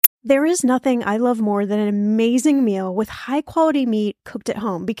There is nothing I love more than an amazing meal with high-quality meat cooked at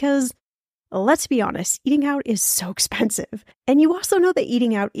home because, let's be honest, eating out is so expensive. And you also know that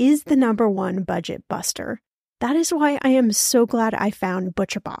eating out is the #1 budget buster. That is why I am so glad I found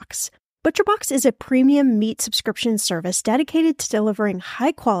ButcherBox. ButcherBox is a premium meat subscription service dedicated to delivering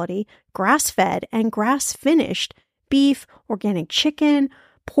high-quality, grass-fed, and grass-finished beef, organic chicken,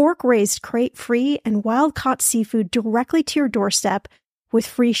 pork raised crate-free, and wild-caught seafood directly to your doorstep with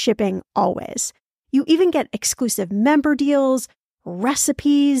free shipping always. You even get exclusive member deals,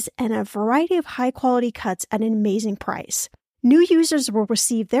 recipes, and a variety of high-quality cuts at an amazing price. New users will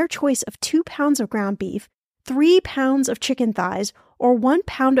receive their choice of 2 pounds of ground beef, 3 pounds of chicken thighs, or 1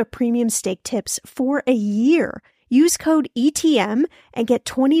 pound of premium steak tips for a year. Use code ETM and get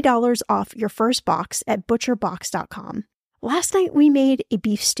 $20 off your first box at butcherbox.com. Last night we made a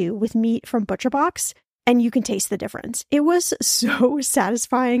beef stew with meat from ButcherBox, and you can taste the difference. It was so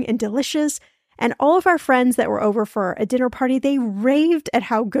satisfying and delicious, and all of our friends that were over for a dinner party, they raved at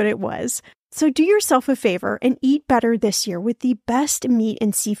how good it was. So do yourself a favor and eat better this year with the best meat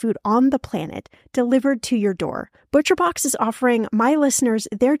and seafood on the planet delivered to your door. ButcherBox is offering my listeners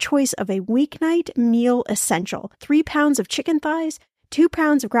their choice of a weeknight meal essential: 3 pounds of chicken thighs, 2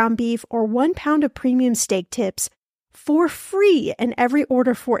 pounds of ground beef, or 1 pound of premium steak tips for free in every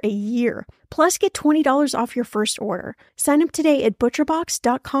order for a year. Plus, get $20 off your first order. Sign up today at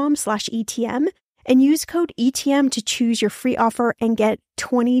butcherbox.com/ETM and use code ETM to choose your free offer and get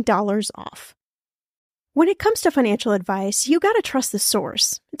 $20 off. When it comes to financial advice, you gotta trust the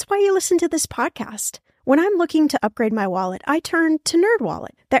source. It's why you listen to this podcast. When I'm looking to upgrade my wallet, I turn to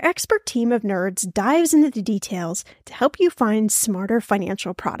NerdWallet. Their expert team of nerds dives into the details to help you find smarter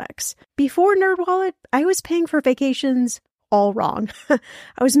financial products. Before NerdWallet, I was paying for vacations all wrong.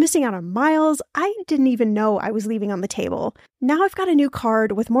 I was missing out on miles I didn't even know I was leaving on the table. Now I've got a new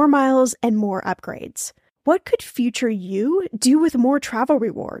card with more miles and more upgrades. What could future you do with more travel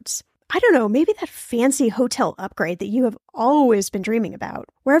rewards? I don't know, maybe that fancy hotel upgrade that you have always been dreaming about.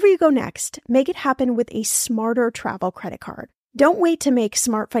 Wherever you go next, make it happen with a smarter travel credit card. Don't wait to make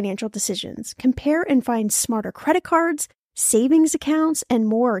smart financial decisions. Compare and find smarter credit cards, savings accounts, and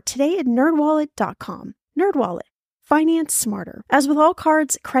more today at nerdwallet.com. NerdWallet. Finance smarter. As with all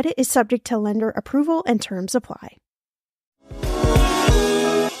cards, credit is subject to lender approval and terms apply.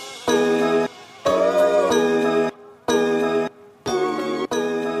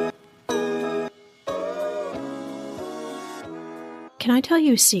 Can I tell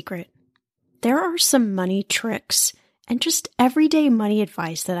you a secret? There are some money tricks and just everyday money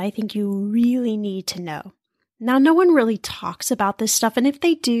advice that I think you really need to know. Now, no one really talks about this stuff, and if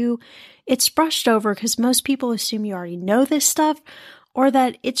they do, it's brushed over because most people assume you already know this stuff or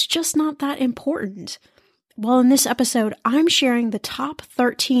that it's just not that important. Well, in this episode, I'm sharing the top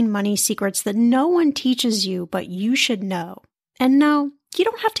 13 money secrets that no one teaches you, but you should know. And no, you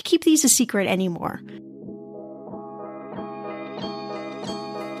don't have to keep these a secret anymore.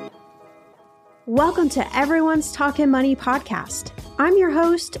 Welcome to Everyone's Talkin' Money podcast. I'm your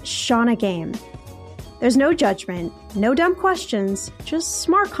host, Shauna Game. There's no judgment, no dumb questions, just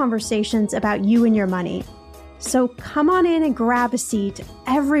smart conversations about you and your money. So come on in and grab a seat.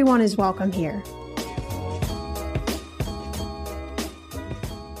 Everyone is welcome here.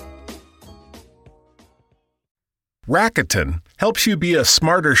 Rakuten helps you be a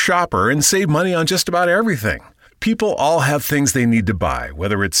smarter shopper and save money on just about everything. People all have things they need to buy,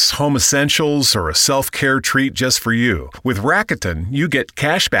 whether it's home essentials or a self-care treat just for you. With Rakuten, you get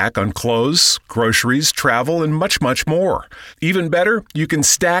cash back on clothes, groceries, travel, and much, much more. Even better, you can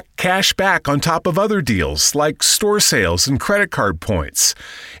stack cash back on top of other deals like store sales and credit card points.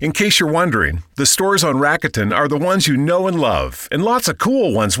 In case you're wondering, the stores on Rakuten are the ones you know and love, and lots of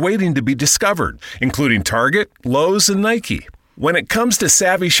cool ones waiting to be discovered, including Target, Lowe's, and Nike. When it comes to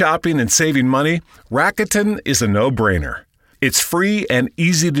savvy shopping and saving money, Rakuten is a no-brainer. It's free and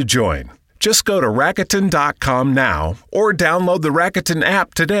easy to join. Just go to Rakuten.com now or download the Rakuten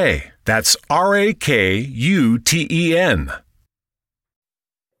app today. That's Rakuten.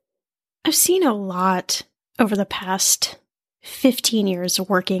 I've seen a lot over the past 15 years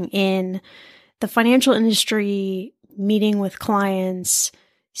working in the financial industry, meeting with clients,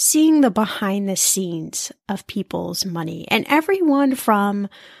 seeing the behind the scenes of people's money. And everyone from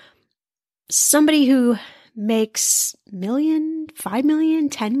somebody who makes $1 million, $5 million,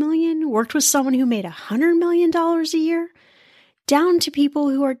 $10 million, worked with someone who made $100 million a year, down to people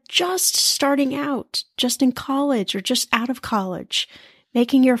who are just starting out, just in college or just out of college,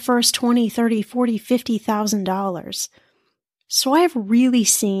 making your first $20,000, $30,000, $40,000, $50,000. So I've really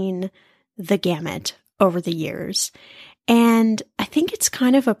seen the gamut over the years. And I think it's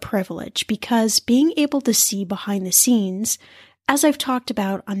kind of a privilege because being able to see behind the scenes, as I've talked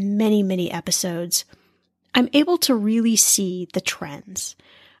about on many, many episodes, I'm able to really see the trends.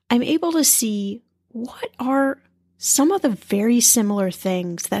 I'm able to see what are some of the very similar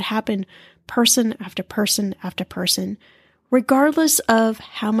things that happen person after person after person, regardless of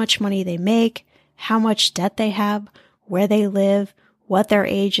how much money they make, how much debt they have, where they live, what their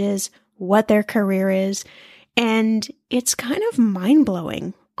age is, what their career is. And it's kind of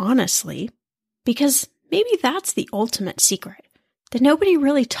mind-blowing, honestly, because maybe that's the ultimate secret, that nobody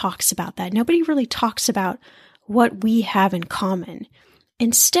really talks about that. Nobody really talks about what we have in common.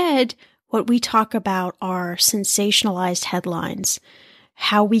 Instead, what we talk about are sensationalized headlines,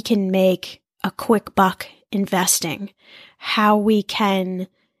 how we can make a quick buck investing, how we can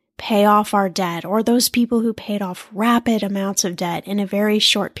pay off our debt, or those people who paid off rapid amounts of debt in a very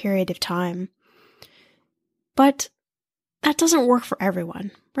short period of time. But that doesn't work for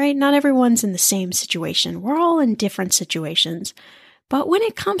everyone, right? Not everyone's in the same situation. We're all in different situations. But when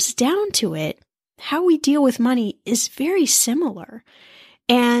it comes down to it, how we deal with money is very similar.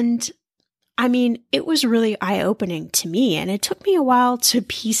 And I mean, it was really eye-opening to me, and it took me a while to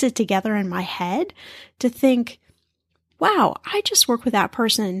piece it together in my head to think, wow, I just work with that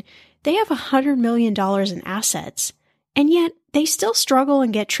person. They have $100 million in assets, and yet they still struggle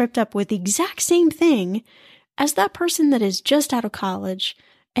and get tripped up with the exact same thing as that person that is just out of college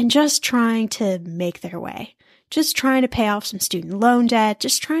and just trying to make their way, just trying to pay off some student loan debt,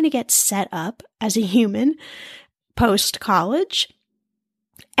 just trying to get set up as a human post-college.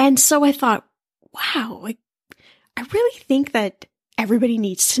 And so I thought, wow, I really think that everybody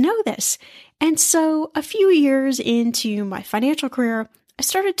needs to know this. And so a few years into my financial career, I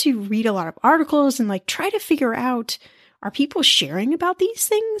started to read a lot of articles and try to figure out, are people sharing about these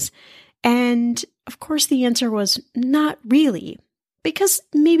things? And of course, the answer was not really, because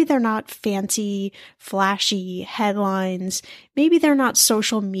maybe they're not fancy, flashy headlines. Maybe they're not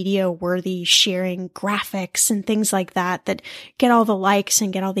social media worthy, sharing graphics and things like that get all the likes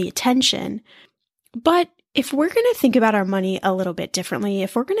and get all the attention. But if we're going to think about our money a little bit differently,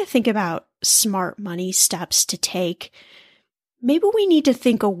 if we're going to think about smart money steps to take, maybe we need to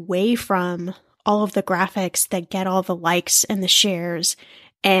think away from all of the graphics that get all the likes and the shares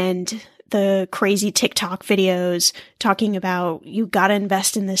and the crazy TikTok videos talking about, you got to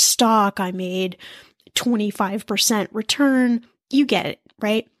invest in this stock. I made 25% return. You get it,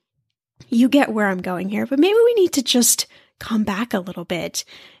 right? You get where I'm going here. But maybe we need to just come back a little bit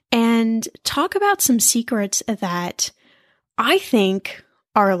and talk about some secrets that I think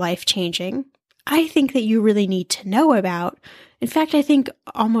are life-changing. I think that you really need to know about. In fact, I think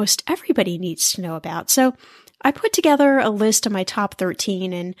almost everybody needs to know about. So I put together a list of my top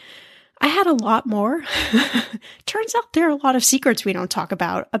 13, and I had a lot more. Turns out there are a lot of secrets we don't talk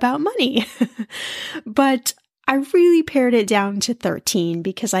about money. But I really pared it down to 13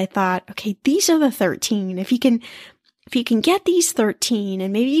 because I thought, okay, these are the 13. If you can get these 13,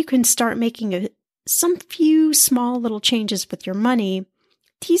 and maybe you can start making some few small little changes with your money,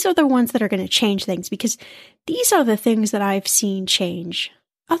 these are the ones that are going to change things, because these are the things that I've seen change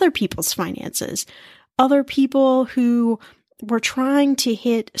other people's finances. Other people who were trying to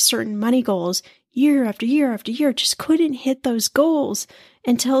hit certain money goals year after year after year just couldn't hit those goals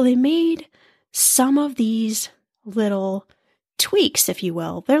until they made some of these little tweaks, if you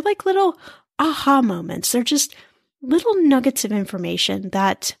will. They're like little aha moments. They're just little nuggets of information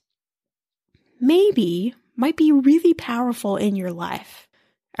that maybe might be really powerful in your life.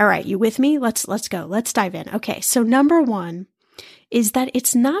 All right, you with me? Let's go. Let's dive in. Okay, so number one is that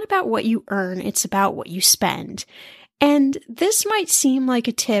it's not about what you earn, it's about what you spend. And this might seem like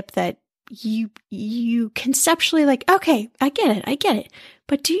a tip that you conceptually okay, I get it.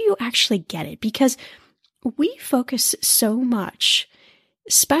 But do you actually get it? Because we focus so much,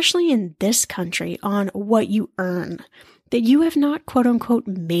 especially in this country, on what you earn, that you have not, quote unquote,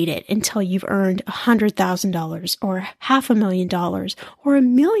 made it until you've earned $100,000 or $500,000 or $1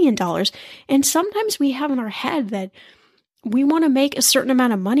 million. And sometimes we have in our head that we want to make a certain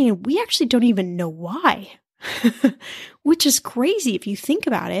amount of money and we actually don't even know why, which is crazy if you think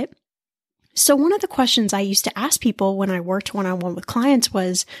about it. So one of the questions I used to ask people when I worked one-on-one with clients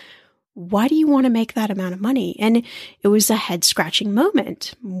was, why do you want to make that amount of money? And it was a head-scratching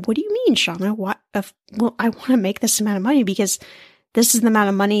moment. What do you mean, Shauna? Well, I want to make this amount of money because this is the amount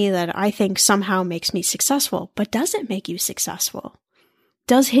of money that I think somehow makes me successful. But does it make you successful?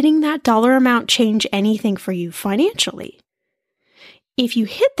 Does hitting that dollar amount change anything for you financially? If you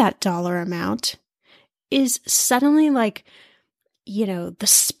hit that dollar amount, is suddenly the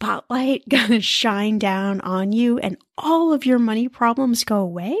spotlight gonna shine down on you and all of your money problems go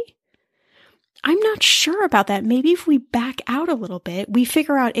away? I'm not sure about that. Maybe if we back out a little bit, we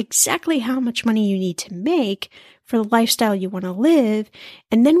figure out exactly how much money you need to make for the lifestyle you want to live,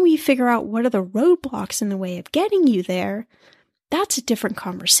 and then we figure out what are the roadblocks in the way of getting you there. That's a different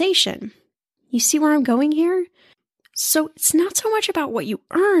conversation. You see where I'm going here? So it's not so much about what you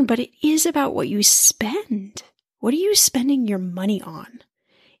earn, but it is about what you spend. What are you spending your money on?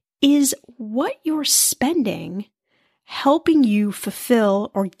 Is what you're spending helping you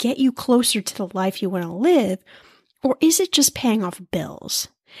fulfill or get you closer to the life you want to live? Or is it just paying off bills?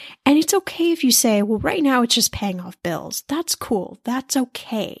 And it's okay if you say, well, right now it's just paying off bills. That's cool. That's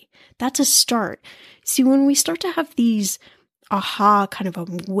okay. That's a start. See, when we start to have these aha kind of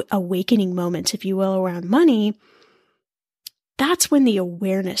awakening moments, if you will, around money, that's when the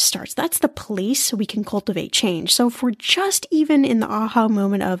awareness starts. That's the place we can cultivate change. So if we're just even in the aha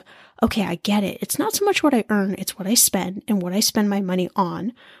moment of, okay, I get it. It's not so much what I earn, it's what I spend and what I spend my money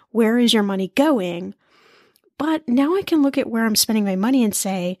on. Where is your money going? But now I can look at where I'm spending my money and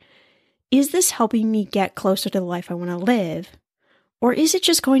say, is this helping me get closer to the life I want to live? Or is it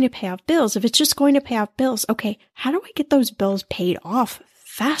just going to pay off bills? If it's just going to pay off bills, okay, how do I get those bills paid off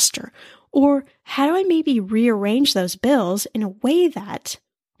faster? Or how do I maybe rearrange those bills in a way that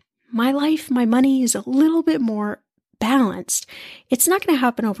my life, my money is a little bit more balanced? It's not going to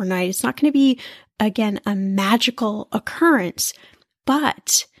happen overnight. It's not going to be, again, a magical occurrence,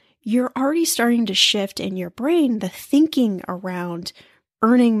 but you're already starting to shift in your brain the thinking around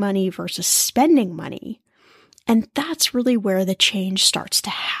earning money versus spending money. And that's really where the change starts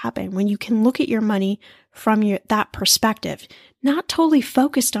to happen, when you can look at your money from that perspective, not totally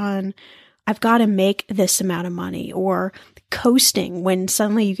focused on, I've got to make this amount of money, or coasting when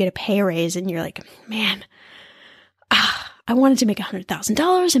suddenly you get a pay raise and you're like, man, I wanted to make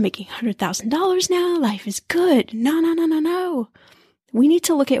 $100,000. I'm making $100,000 now. Life is good. No. We need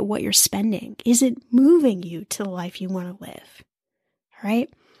to look at what you're spending. Is it moving you to the life you want to live? All right.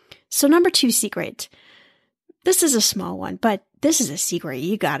 So number 2 secret. This is a small one, but this is a secret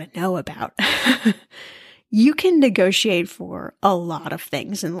you got to know about. You can negotiate for a lot of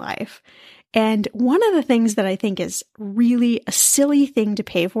things in life. And one of the things that I think is really a silly thing to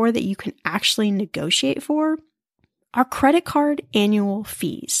pay for that you can actually negotiate for are credit card annual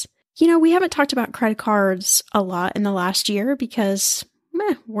fees. We haven't talked about credit cards a lot in the last year because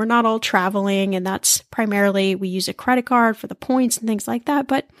we're not all traveling, and that's primarily we use a credit card for the points and things like that.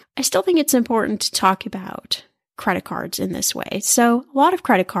 But I still think it's important to talk about credit cards in this way. So a lot of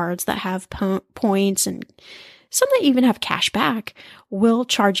credit cards that have points and some that even have cash back will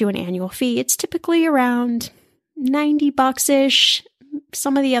charge you an annual fee. It's typically around $90-ish.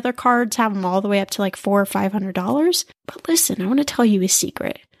 Some of the other cards have them all the way up to like $400 or $500. But listen, I want to tell you a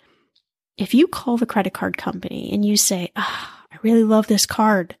secret. If you call the credit card company and you say, I really love this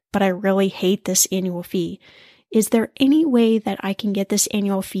card, but I really hate this annual fee, is there any way that I can get this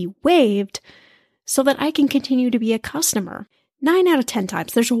annual fee waived so that I can continue to be a customer? 9 out of 10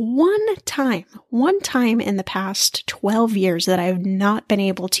 times. There's one time in the past 12 years that I have not been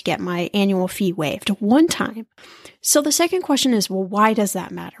able to get my annual fee waived. One time. So the second question is, well, why does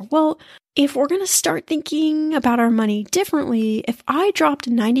that matter? Well, if we're going to start thinking about our money differently, if I dropped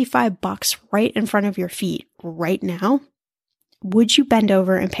 $95 right in front of your feet right now, would you bend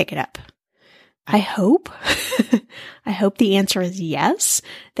over and pick it up? I hope. I hope the answer is yes,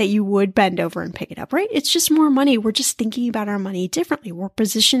 that you would bend over and pick it up, right? It's just more money. We're just thinking about our money differently. We're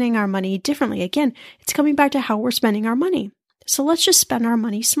positioning our money differently. Again, it's coming back to how we're spending our money. So let's just spend our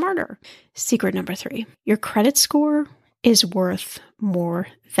money smarter. Secret number 3, your credit score is worth more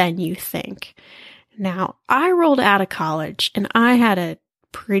than you think. Now, I rolled out of college and I had a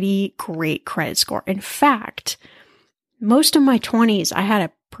pretty great credit score. In fact, most of my 20s, I had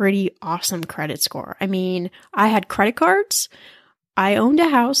a pretty awesome credit score. I mean, I had credit cards, I owned a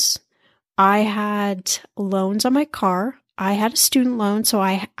house, I had loans on my car, I had a student loan, so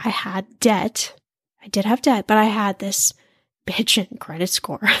I had debt. I did have debt, but I had this bitchin' credit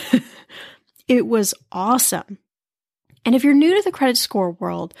score. It was awesome. And if you're new to the credit score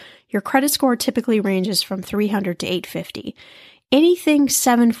world, your credit score typically ranges from 300 to 850. Anything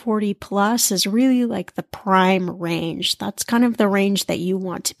 740 plus is really like the prime range. That's kind of the range that you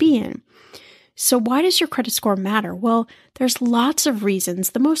want to be in. So why does your credit score matter? Well, there's lots of reasons.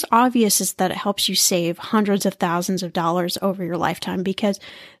 The most obvious is that it helps you save hundreds of thousands of dollars over your lifetime, because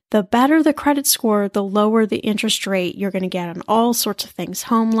The better the credit score, the lower the interest rate you're going to get on all sorts of things: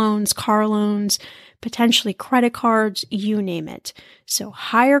 home loans, car loans, potentially credit cards, you name it. So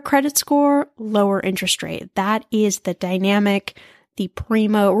higher credit score, lower interest rate. That is the dynamic, the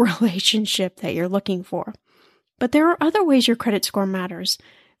primo relationship that you're looking for. But there are other ways your credit score matters.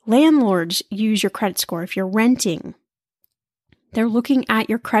 Landlords use your credit score. If you're renting, they're looking at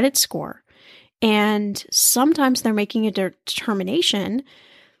your credit score. And sometimes they're making a determination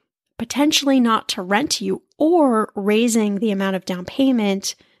potentially not to rent to you, or raising the amount of down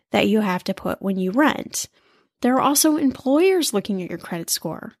payment that you have to put when you rent. There are also employers looking at your credit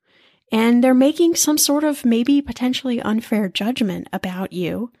score, and they're making some sort of maybe potentially unfair judgment about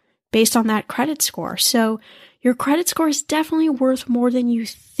you based on that credit score. So your credit score is definitely worth more than you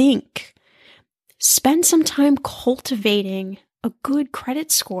think. Spend some time cultivating a good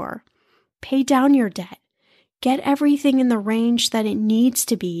credit score. Pay down your debt. Get everything in the range that it needs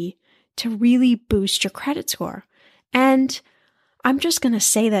to be to really boost your credit score. And I'm just going to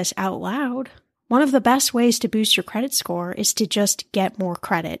say this out loud. One of the best ways to boost your credit score is to just get more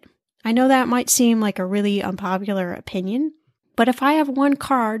credit. I know that might seem like a really unpopular opinion, but if I have one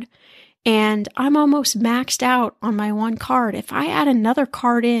card and I'm almost maxed out on my one card, if I add another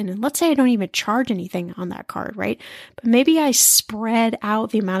card in, and let's say I don't even charge anything on that card, right? But maybe I spread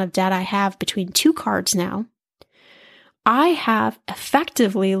out the amount of debt I have between two cards now, I have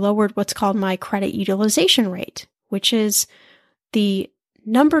effectively lowered what's called my credit utilization rate, which is the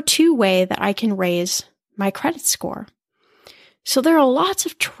number 2 way that I can raise my credit score. So there are lots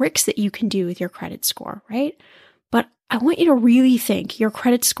of tricks that you can do with your credit score, right? But I want you to really think your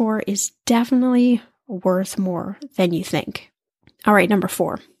credit score is definitely worth more than you think. All right, number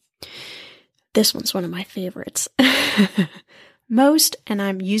 4. This one's one of my favorites. Most, and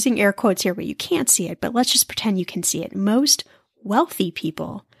I'm using air quotes here, but you can't see it, but let's just pretend you can see it. Most wealthy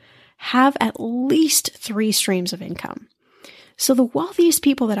people have at least 3 streams of income. So the wealthiest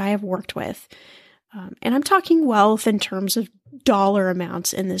people that I have worked with, and I'm talking wealth in terms of dollar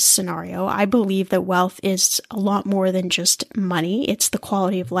amounts in this scenario. I believe that wealth is a lot more than just money. It's the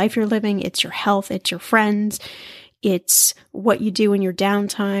quality of life you're living. It's your health. It's your friends. It's what you do in your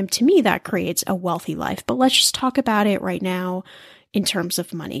downtime. To me, that creates a wealthy life. But let's just talk about it right now in terms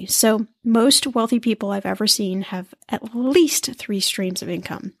of money. So most wealthy people I've ever seen have at least 3 streams of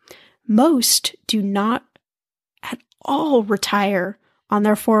income. Most do not at all retire on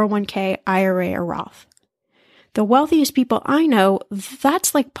their 401k, IRA, or Roth. The wealthiest people I know,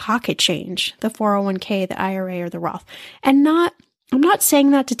 that's like pocket change, the 401k, the IRA, or the Roth. And I'm not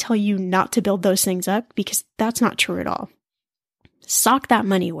saying that to tell you not to build those things up, because that's not true at all. Sock that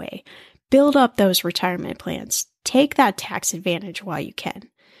money away. Build up those retirement plans. Take that tax advantage while you can.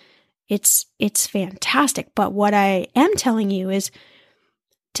 It's fantastic. But what I am telling you is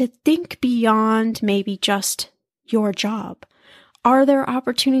to think beyond maybe just your job. Are there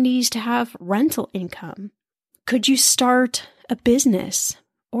opportunities to have rental income? Could you start a business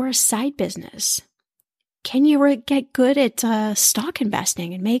or a side business? Can you get good at stock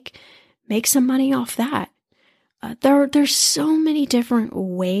investing and make some money off that? There's so many different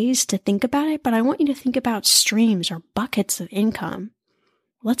ways to think about it, but I want you to think about streams or buckets of income.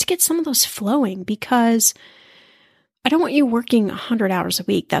 Let's get some of those flowing, because I don't want you working 100 hours a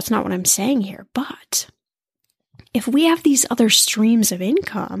week. That's not what I'm saying here. But if we have these other streams of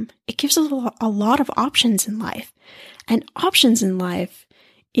income, it gives us a lot of options in life. And options in life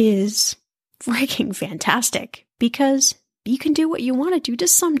is freaking fantastic, because you can do what you want to do to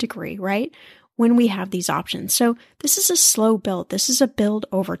some degree, right? When we have these options. So this is a slow build. This is a build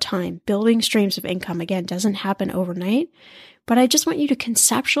over time. Building streams of income, again, doesn't happen overnight. But I just want you to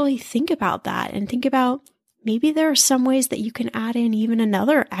conceptually think about that and think about maybe there are some ways that you can add in even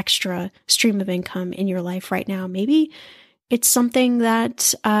another extra stream of income in your life right now. Maybe it's something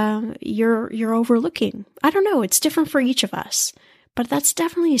that you're overlooking. I don't know. It's different for each of us. But that's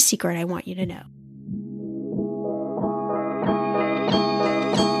definitely a secret I want you to know.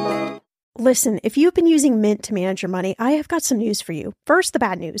 Listen, if you've been using Mint to manage your money, I have got some news for you. First, the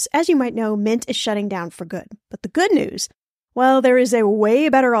bad news. As you might know, Mint is shutting down for good. But the good news, well, there is a way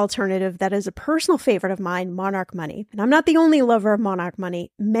better alternative that is a personal favorite of mine, Monarch Money. And I'm not the only lover of Monarch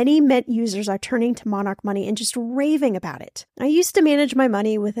Money. Many Mint users are turning to Monarch Money and just raving about it. I used to manage my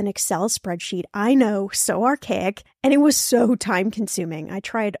money with an Excel spreadsheet. I know, so archaic, and it was so time-consuming. I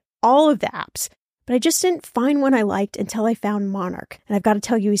tried all of the apps. But I just didn't find one I liked until I found Monarch, and I've got to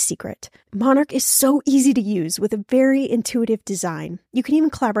tell you a secret. Monarch is so easy to use with a very intuitive design. You can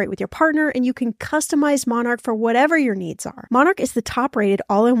even collaborate with your partner, and you can customize Monarch for whatever your needs are. Monarch is the top-rated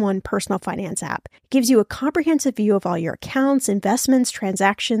all-in-one personal finance app. It gives you a comprehensive view of all your accounts, investments,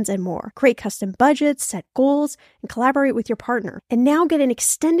 transactions, and more. Create custom budgets, set goals, and collaborate with your partner. And now get an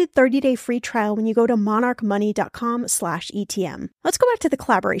extended 30-day free trial when you go to monarchmoney.com/ETM. Let's go back to the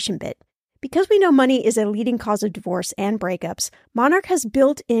collaboration bit. Because we know money is a leading cause of divorce and breakups, Monarch has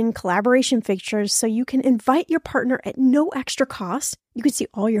built-in collaboration features so you can invite your partner at no extra cost. You can see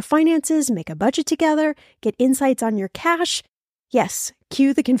all your finances, make a budget together, get insights on your cash. Yes,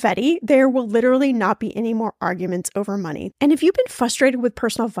 cue the confetti. There will literally not be any more arguments over money. And if you've been frustrated with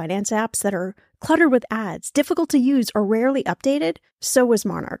personal finance apps that are cluttered with ads, difficult to use, or rarely updated, so was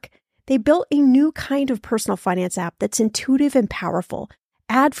Monarch. They built a new kind of personal finance app that's intuitive and powerful,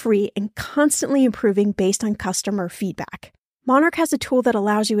 ad-free, and constantly improving based on customer feedback. Monarch has a tool that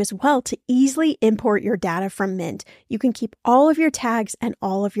allows you as well to easily import your data from Mint. You can keep all of your tags and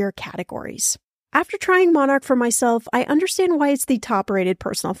all of your categories. After trying Monarch for myself, I understand why it's the top-rated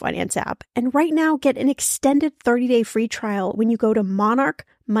personal finance app. And right now, get an extended 30-day free trial when you go to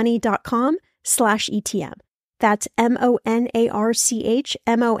monarchmoney.com/ETM. That's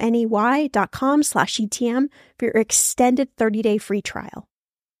monarchmoney.com/ETM for your extended 30-day free trial.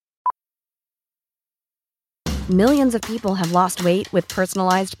 Millions of people have lost weight with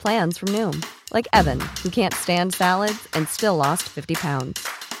personalized plans from Noom. Like Evan, who can't stand salads and still lost 50 pounds.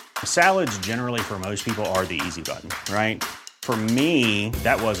 Salads generally for most people are the easy button, right? For me,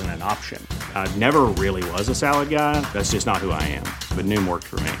 that wasn't an option. I never really was a salad guy. That's just not who I am. But Noom worked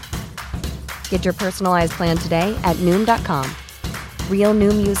for me. Get your personalized plan today at Noom.com. Real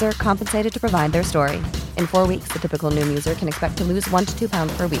Noom user compensated to provide their story. In 4 weeks, the typical Noom user can expect to lose 1 to 2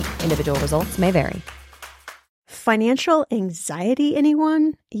 pounds per week. Individual results may vary. Financial anxiety,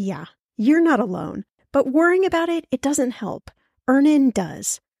 anyone? Yeah, you're not alone. But worrying about it, it doesn't help. Earnin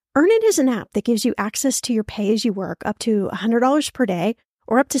does. Earnin is an app that gives you access to your pay as you work up to $100 per day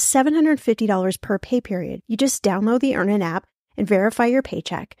or up to $750 per pay period. You just download the Earnin app and verify your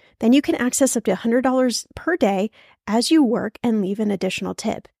paycheck. Then you can access up to $100 per day as you work and leave an additional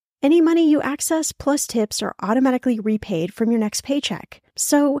tip. Any money you access plus tips are automatically repaid from your next paycheck.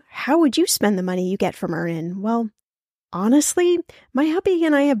 So how would you spend the money you get from Earnin? Well, honestly, my hubby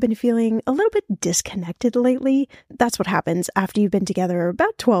and I have been feeling a little bit disconnected lately. That's what happens after you've been together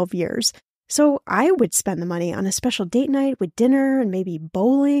about 12 years. So I would spend the money on a special date night with dinner and maybe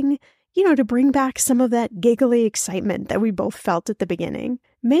bowling, to bring back some of that giggly excitement that we both felt at the beginning.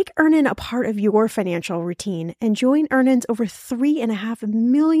 Make Earnin a part of your financial routine and join Earnin's over 3.5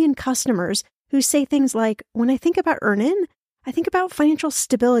 million customers who say things like, when I think about Earnin, I think about financial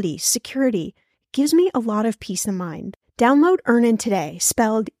stability, security. It gives me a lot of peace of mind. Download Earnin today,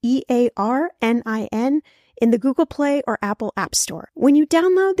 spelled EARNIN, in the Google Play or Apple App Store. When you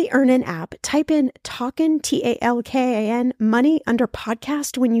download the Earnin app, type in Talkin, TALKAN, money under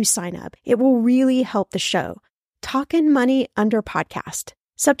podcast when you sign up. It will really help the show. Talkin' money under podcast.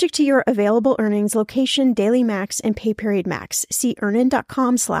 Subject to your available earnings, location, daily max, and pay period max. See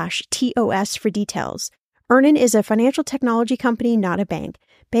earnin.com/TOS for details. Earnin is a financial technology company, not a bank.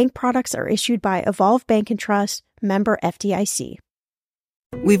 Bank products are issued by Evolve Bank and Trust, member FDIC.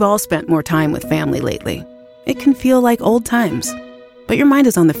 We've all spent more time with family lately. It can feel like old times, but your mind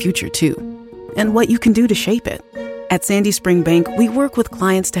is on the future too, and what you can do to shape it. At Sandy Spring Bank, we work with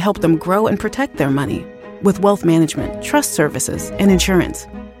clients to help them grow and protect their money with wealth management, trust services, and insurance,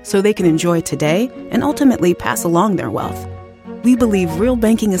 so they can enjoy today and ultimately pass along their wealth. We believe real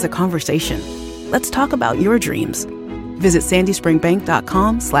banking is a conversation. Let's talk about your dreams. Visit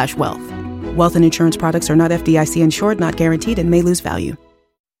sandyspringbank.com/wealth. Wealth and insurance products are not FDIC insured, not guaranteed, and may lose value.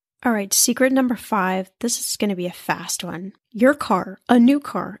 All right, secret number 5. This is going to be a fast one. Your car, a new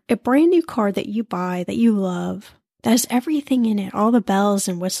car, a brand new car that you buy, that you love, that has everything in it, all the bells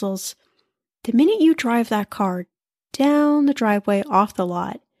and whistles. The minute you drive that car down the driveway off the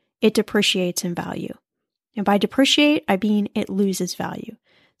lot, it depreciates in value. And by depreciate, I mean it loses value.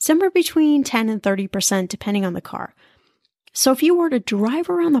 Somewhere between 10 and 30% depending on the car. So if you were to drive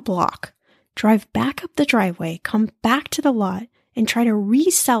around the block, drive back up the driveway, come back to the lot, and try to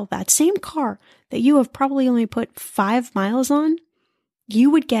resell that same car that you have probably only put 5 miles on, you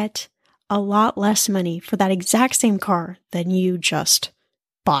would get a lot less money for that exact same car than you just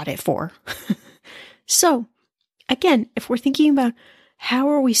bought it for. So, again, if we're thinking about how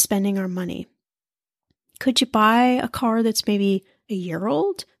are we spending our money, could you buy a car that's maybe a year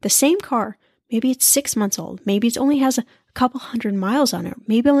old? The same car, Maybe it's 6 months old. Maybe it only has a couple 100 miles on it.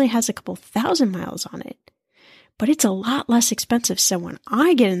 Maybe it only has a couple 1,000 miles on it. But it's a lot less expensive. So when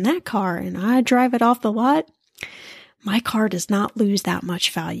I get in that car and I drive it off the lot, my car does not lose that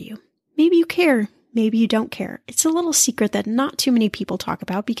much value. Maybe you care. Maybe you don't care. It's a little secret that not too many people talk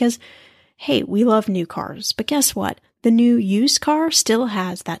about because, hey, we love new cars. But guess what? The new used car still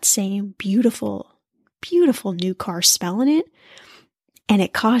has that same beautiful, beautiful new car smell in it. And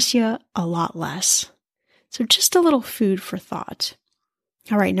it costs you a lot less. So just a little food for thought.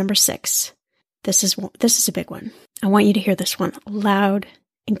 All right, number 6. This is a big one. I want you to hear this one loud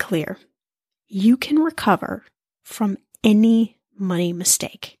and clear. You can recover from any money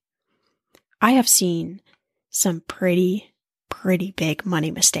mistake. I have seen some pretty big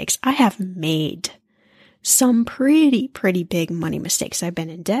money mistakes. I have made some pretty big money mistakes. I've been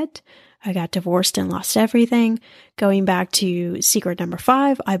in debt. I got divorced and lost everything. Going back to secret number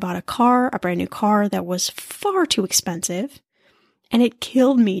 5, I bought a brand new car that was far too expensive, and it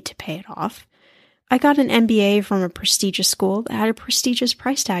killed me to pay it off. I got an MBA from a prestigious school that had a prestigious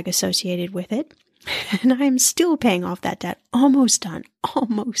price tag associated with it, and I'm still paying off that debt. Almost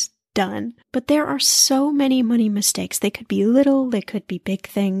done. But there are so many money mistakes. They could be little, they could be big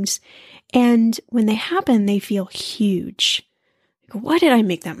things, and when they happen, they feel huge. Why did I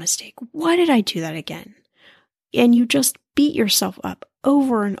make that mistake? Why did I do that again? And you just beat yourself up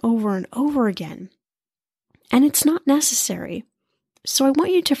over and over and over again. And it's not necessary. So I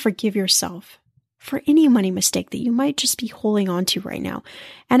want you to forgive yourself for any money mistake that you might just be holding on to right now.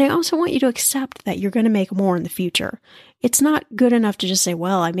 And I also want you to accept that you're going to make more in the future. It's not good enough to just say,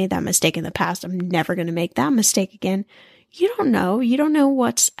 well, I made that mistake in the past. I'm never going to make that mistake again. You don't know. You don't know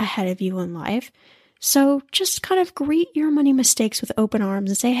what's ahead of you in life. So just kind of greet your money mistakes with open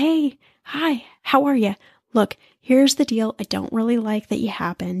arms and say, hey, hi, how are you? Look, here's the deal. I don't really like that you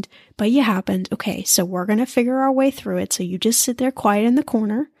happened, but you happened. Okay, so we're going to figure our way through it. So you just sit there quiet in the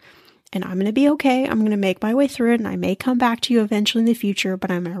corner and I'm going to be okay. I'm going to make my way through it and I may come back to you eventually in the future, but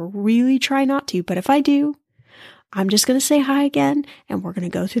I'm going to really try not to. But if I do, I'm just going to say hi again and we're going to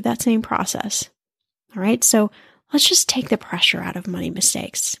go through that same process. All right, so let's just take the pressure out of money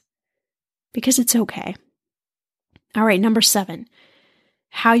mistakes. Because it's okay. All right, number 7.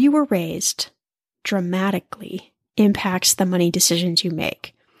 How you were raised dramatically impacts the money decisions you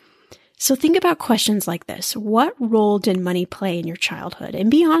make. So think about questions like this. What role did money play in your childhood? And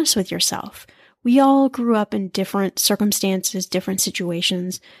be honest with yourself. We all grew up in different circumstances, different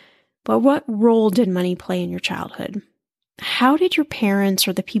situations. But what role did money play in your childhood? How did your parents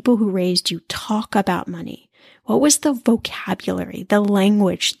or the people who raised you talk about money? What was the vocabulary, the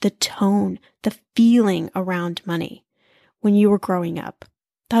language, the tone, the feeling around money when you were growing up?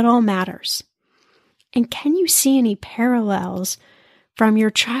 That all matters. And can you see any parallels from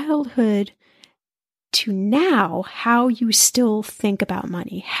your childhood to now, how you still think about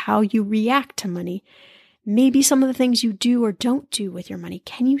money, how you react to money, maybe some of the things you do or don't do with your money?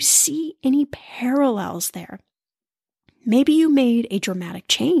 Can you see any parallels there? Maybe you made a dramatic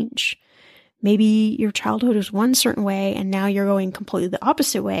change. Maybe your childhood was one certain way and now you're going completely the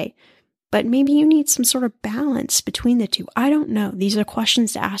opposite way. But maybe you need some sort of balance between the two. I don't know. These are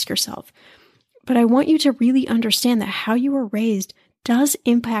questions to ask yourself. But I want you to really understand that how you were raised does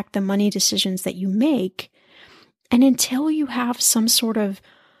impact the money decisions that you make. And until you have some sort of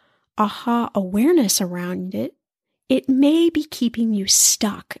aha awareness around it, it may be keeping you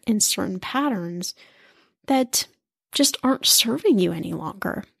stuck in certain patterns that just aren't serving you any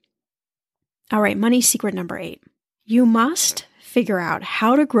longer. All right, money secret number 8. You must figure out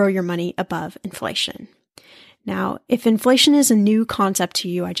how to grow your money above inflation. Now, if inflation is a new concept to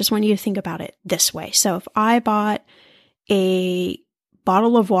you, I just want you to think about it this way. So if I bought a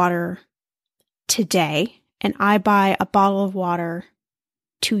bottle of water today and I buy a bottle of water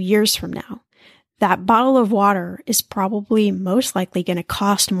 2 years from now, that bottle of water is probably most likely going to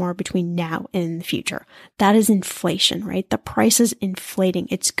cost more between now and the future. That is inflation, right? The price is inflating.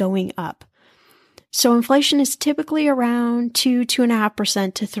 It's going up. So inflation is typically around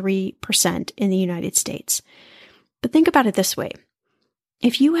 2.5% to 3% in the United States. But think about it this way.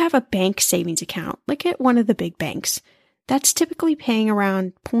 If you have a bank savings account, like at one of the big banks, that's typically paying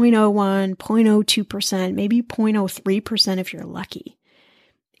around 0.01, 0.02%, maybe 0.03% if you're lucky.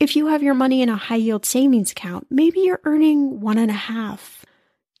 If you have your money in a high yield savings account, maybe you're earning 1.5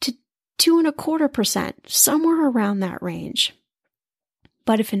 to 2.25%, somewhere around that range.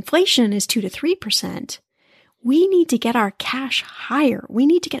 But if inflation is 2 to 3%, we need to get our cash higher. We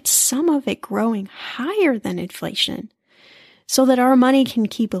need to get some of it growing higher than inflation so that our money can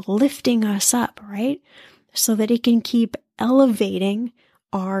keep lifting us up, right? So that it can keep elevating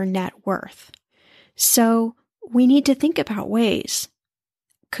our net worth. So we need to think about ways.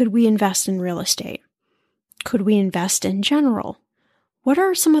 Could we invest in real estate? Could we invest in general? What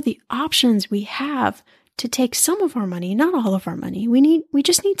are some of the options we have to take some of our money, not all of our money? We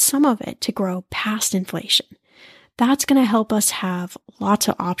just need some of it to grow past inflation. That's going to help us have lots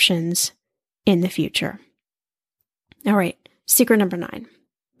of options in the future. All right, secret number 9.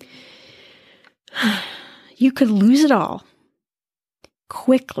 You could lose it all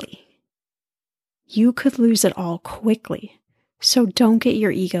quickly. You could lose it all quickly. So don't get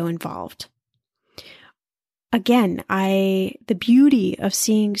your ego involved. Again, the beauty of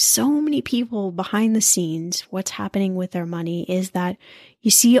seeing so many people behind the scenes, what's happening with their money, is that you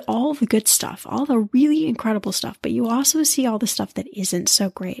see all the good stuff, all the really incredible stuff, but you also see all the stuff that isn't so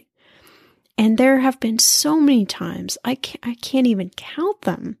great. And there have been so many times, I can't even count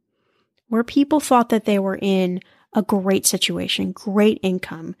them, where people thought that they were in a great situation, great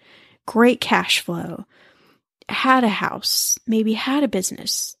income, great cash flow, had a house, maybe had a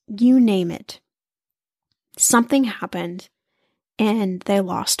business, you name it. Something happened and they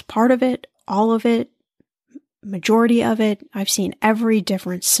lost part of it, all of it, majority of it. I've seen every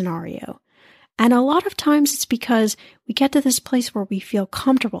different scenario. And a lot of times it's because we get to this place where we feel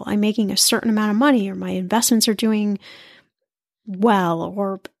comfortable. I'm making a certain amount of money, or my investments are doing well,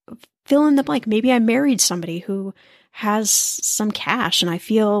 or fill in the blank. Maybe I married somebody who has some cash and I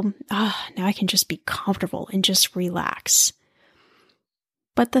feel, now I can just be comfortable and just relax.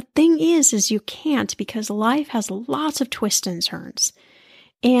 But the thing is you can't, because life has lots of twists and turns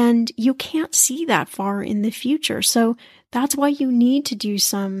and you can't see that far in the future. So that's why you need to do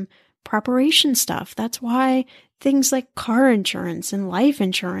some preparation stuff. That's why things like car insurance and life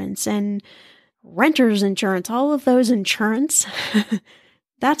insurance and renter's insurance, all of those insurance,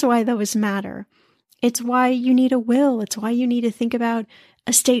 that's why those matter. It's why you need a will. It's why you need to think about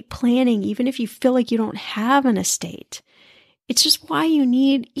estate planning, even if you feel like you don't have an estate. It's just why you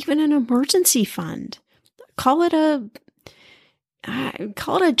need even an emergency fund. Call it a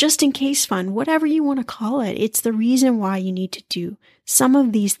just-in-case fund, whatever you want to call it. It's the reason why you need to do some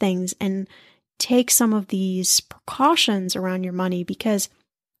of these things and take some of these precautions around your money, because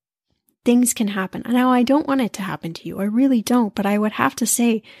things can happen. Now, I don't want it to happen to you. I really don't. But I would have to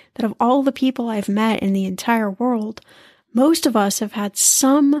say that of all the people I've met in the entire world, most of us have had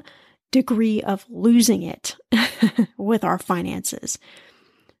some degree of losing it with our finances.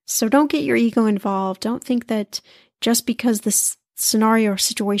 So don't get your ego involved. Don't think that just because this scenario or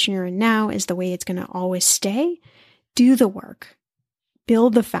situation you're in now is the way it's going to always stay. Do the work.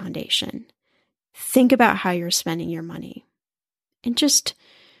 Build the foundation. Think about how you're spending your money. And just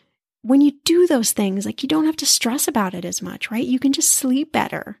when you do those things, like, you don't have to stress about it as much, right? You can just sleep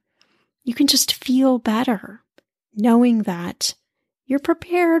better. You can just feel better knowing that you're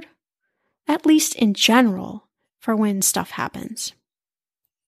prepared, at least in general, for when stuff happens.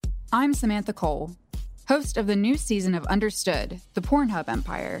 I'm Samantha Cole, host of the new season of Understood, the Pornhub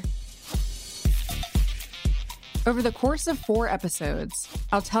Empire. Over the course of 4 episodes,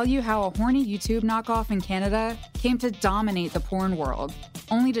 I'll tell you how a horny YouTube knockoff in Canada came to dominate the porn world,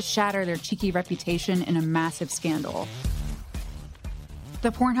 only to shatter their cheeky reputation in a massive scandal.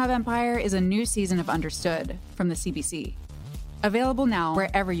 The Pornhub Empire is a new season of Understood from the CBC. Available now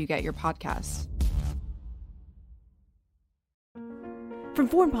wherever you get your podcasts. From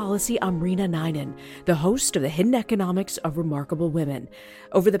Foreign Policy, I'm Rena Ninan, the host of The Hidden Economics of Remarkable Women.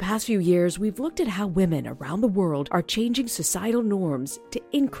 Over the past few years, we've looked at how women around the world are changing societal norms to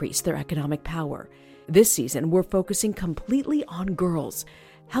increase their economic power. This season, we're focusing completely on girls,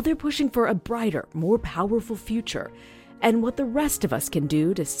 how they're pushing for a brighter, more powerful future, and what the rest of us can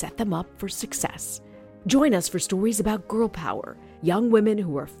do to set them up for success. Join us for stories about girl power, young women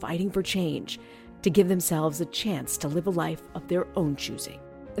who are fighting for change, to give themselves a chance to live a life of their own choosing.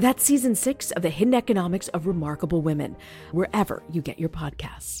 That's Season 6 of The Hidden Economics of Remarkable Women, wherever you get your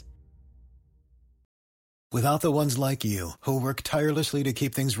podcasts. Without the ones like you, who work tirelessly to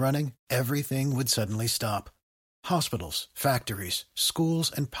keep things running, everything would suddenly stop. Hospitals, factories,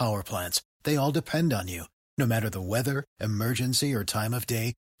 schools, and power plants, they all depend on you. No matter the weather, emergency, or time of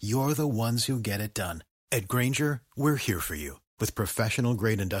day, you're the ones who get it done. At Grainger, we're here for you with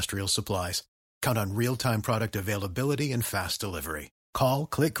professional-grade industrial supplies. Count on real-time product availability and fast delivery. Call,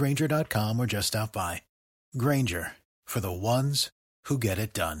 clickgrainger.com, or just stop by. Grainger, for the ones who get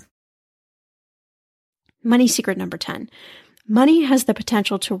it done. Money secret number 10. Money has the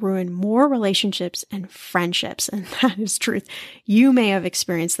potential to ruin more relationships and friendships, and that is truth. You may have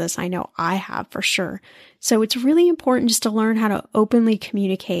experienced this. I know I have for sure. So it's really important just to learn how to openly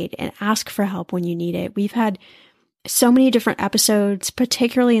communicate and ask for help when you need it. We've had so many different episodes,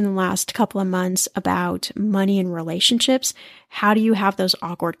 particularly in the last couple of months, about money and relationships. How do you have those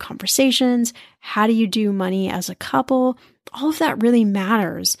awkward conversations? How do you do money as a couple? All of that really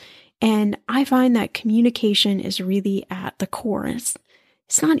matters. And I find that communication is really at the core.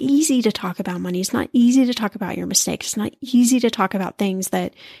 It's not easy to talk about money. It's not easy to talk about your mistakes. It's not easy to talk about things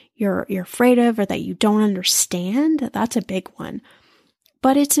that you're afraid of or that you don't understand. That's a big one.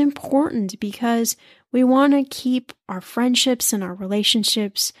 But it's important because we want to keep our friendships and our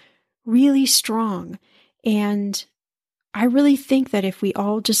relationships really strong. And I really think that if we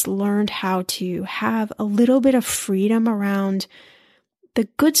all just learned how to have a little bit of freedom around the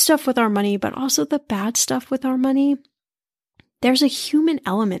good stuff with our money, but also the bad stuff with our money, there's a human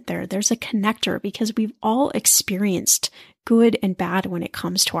element there. There's a connector because we've all experienced good and bad when it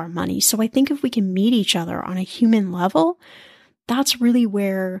comes to our money. So I think if we can meet each other on a human level, that's really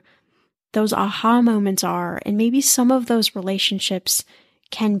where those aha moments are. And maybe some of those relationships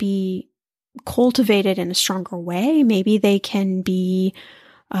can be cultivated in a stronger way. Maybe they can be,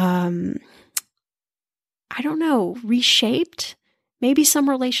 reshaped. Maybe some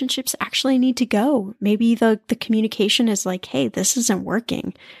relationships actually need to go. Maybe the communication is like, hey, this isn't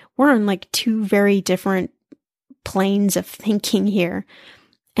working. We're on like two very different planes of thinking here.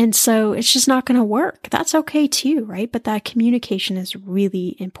 And so it's just not going to work. That's okay too, right? But that communication is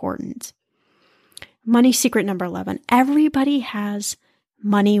really important. Money secret number 11. Everybody has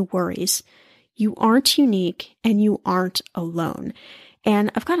money worries. You aren't unique and you aren't alone.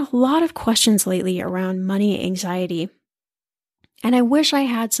 And I've got a lot of questions lately around money anxiety. And I wish I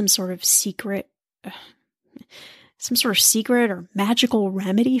had some sort of secret or magical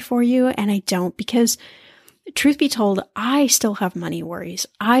remedy for you. And I don't, because truth be told, I still have money worries.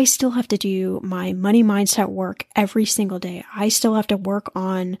 I still have to do my money mindset work every single day. I still have to work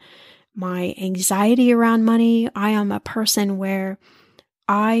on my anxiety around money. I am a person where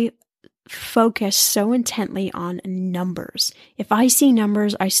I focus so intently on numbers. If I see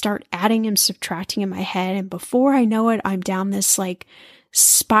numbers, I start adding and subtracting in my head. And before I know it, I'm down this like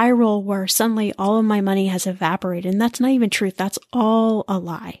spiral where suddenly all of my money has evaporated. And that's not even truth. That's all a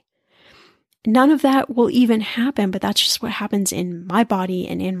lie. None of that will even happen, but that's just what happens in my body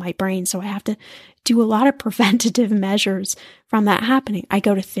and in my brain. So I have to do a lot of preventative measures from that happening. I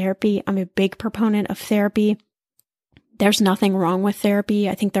go to therapy. I'm a big proponent of therapy. There's nothing wrong with therapy.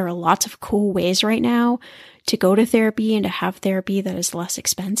 I think there are lots of cool ways right now to go to therapy and to have therapy that is less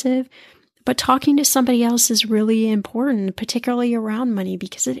expensive. But talking to somebody else is really important, particularly around money,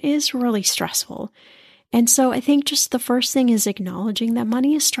 because it is really stressful. And so I think just the first thing is acknowledging that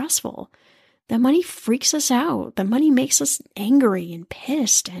money is stressful. That money freaks us out. That money makes us angry and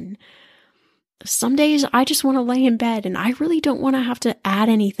pissed. And some days I just want to lay in bed and I really don't want to have to add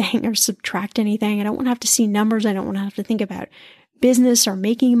anything or subtract anything. I don't want to have to see numbers. I don't want to have to think about business or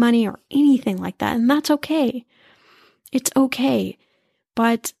making money or anything like that. And that's okay. It's okay.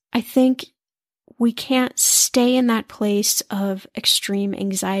 But I think we can't stay in that place of extreme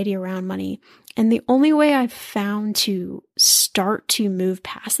anxiety around money. And the only way I've found to start to move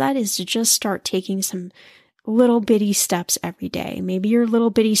past that is to just start taking some little bitty steps every day. Maybe your little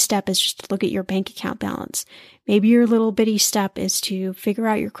bitty step is just to look at your bank account balance. Maybe your little bitty step is to figure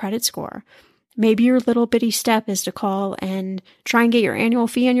out your credit score. Maybe your little bitty step is to call and try and get your annual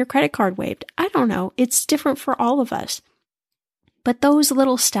fee on your credit card waived. I don't know. It's different for all of us. But those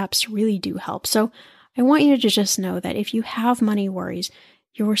little steps really do help. So I want you to just know that if you have money worries,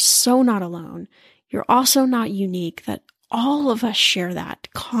 you're so not alone. You're also not unique, that all of us share that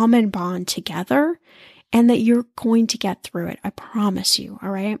common bond together and that you're going to get through it. I promise you. All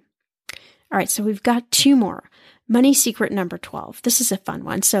right. All right. So we've got two more. Money secret number 12. This is a fun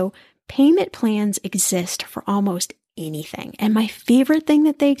one. So payment plans exist for almost anything. And my favorite thing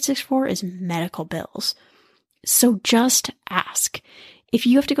that they exist for is medical bills. So just ask. If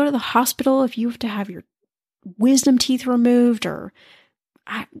you have to go to the hospital, if you have to have your wisdom teeth removed, or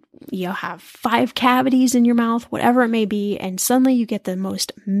you have 5 cavities in your mouth, whatever it may be, and suddenly you get the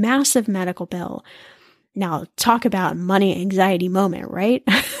most massive medical bill. Now, talk about money anxiety moment, right?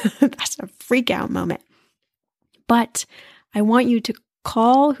 That's a freak out moment. But I want you to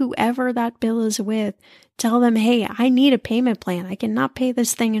call whoever that bill is with. Tell them, hey, I need a payment plan. I cannot pay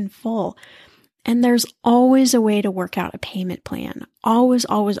this thing in full. And there's always a way to work out a payment plan. Always,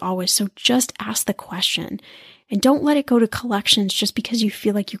 always, always. So just ask the question. And don't let it go to collections just because you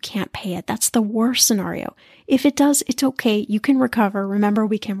feel like you can't pay it. That's the worst scenario. If it does, it's okay. You can recover. Remember,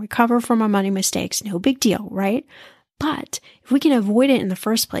 we can recover from our money mistakes. No big deal, right? But if we can avoid it in the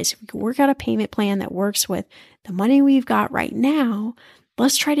first place, if we can work out a payment plan that works with the money we've got right now,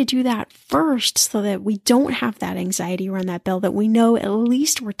 let's try to do that first so that we don't have that anxiety around that bill, that we know at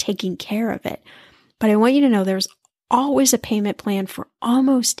least we're taking care of it. But I want you to know there's always a payment plan for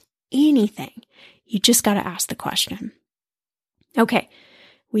almost anything. You just got to ask the question. Okay,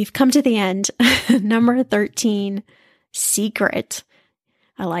 we've come to the end. Number 13, secret.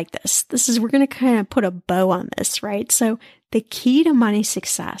 I like this. We're going to kind of put a bow on this, right? So the key to money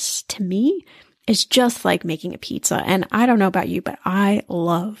success to me is just like making a pizza. And I don't know about you, but I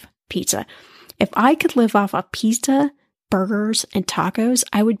love pizza. If I could live off of pizza, burgers, and tacos,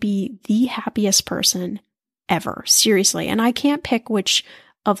 I would be the happiest person ever. Seriously. And I can't pick which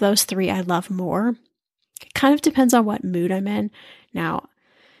of those three I love more. It kind of depends on what mood I'm in. Now,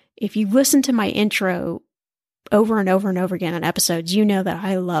 if you listen to my intro over and over and over again on episodes, you know that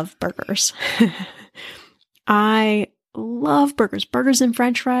I love burgers. I love burgers. Burgers and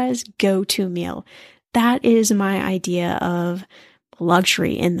French fries, go-to meal. That is my idea of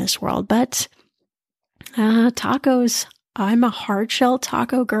luxury in this world. But tacos, I'm a hard shell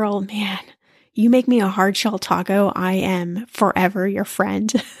taco girl. Man, you make me a hard shell taco, I am forever your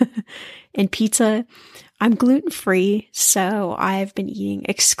friend. And pizza, I'm gluten-free, so I've been eating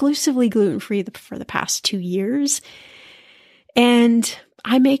exclusively gluten-free for the past 2 years. And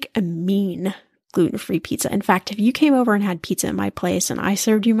I make a mean gluten-free pizza. In fact, if you came over and had pizza at my place and I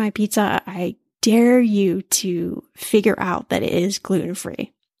served you my pizza, I dare you to figure out that it is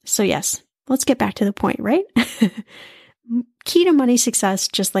gluten-free. So yes, let's get back to the point, right? Key to money success,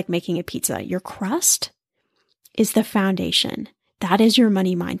 just like making a pizza, your crust is the foundation. That is your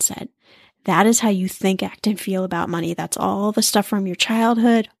money mindset. That is how you think, act, and feel about money. That's all the stuff from your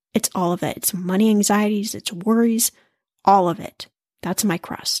childhood. It's all of it. It's money anxieties, it's worries, all of it. That's my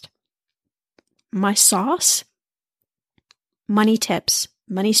crust. My sauce, money tips,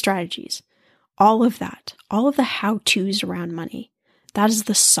 money strategies, all of that, all of the how-tos around money. That is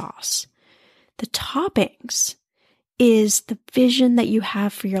the sauce. The toppings is the vision that you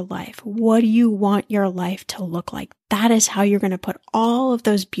have for your life. What do you want your life to look like? That is how you're going to put all of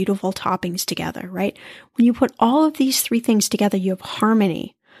those beautiful toppings together, right? When you put all of these three things together, you have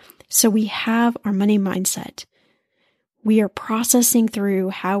harmony. So we have our money mindset. We are processing through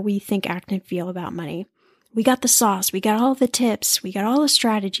how we think, act, and feel about money. We got the sauce. We got all the tips. We got all the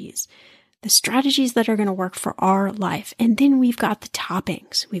strategies that are going to work for our life. And then we've got the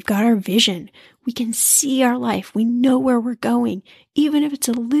toppings. We've got our vision. We can see our life. We know where we're going. Even if it's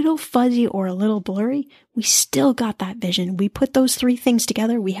a little fuzzy or a little blurry, we still got that vision. We put those three things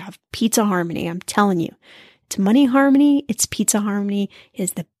together. We have pizza harmony. I'm telling you, it's money harmony. It's pizza harmony. It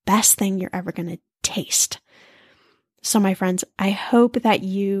is the best thing you're ever going to taste. So my friends, I hope that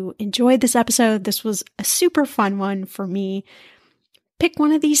you enjoyed this episode. This was a super fun one for me. Pick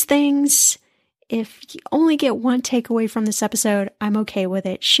one of these things. If you only get one takeaway from this episode, I'm okay with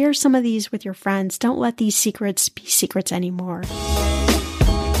it. Share some of these with your friends. Don't let these secrets be secrets anymore.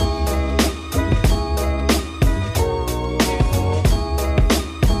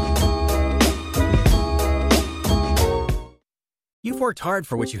 You've worked hard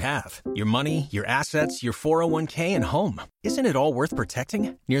for what you have. Your money, your assets, your 401k, and home. Isn't it all worth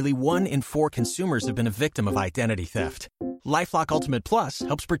protecting? Nearly 1 in 4 consumers have been a victim of identity theft. LifeLock Ultimate Plus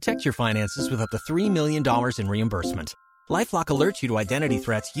helps protect your finances with up to $3 million in reimbursement. LifeLock alerts you to identity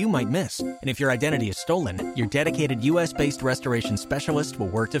threats you might miss. And if your identity is stolen, your dedicated U.S.-based restoration specialist will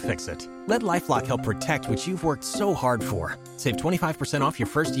work to fix it. Let LifeLock help protect what you've worked so hard for. Save 25% off your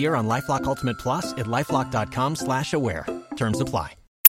first year on LifeLock Ultimate Plus at LifeLock.com/aware. Terms apply.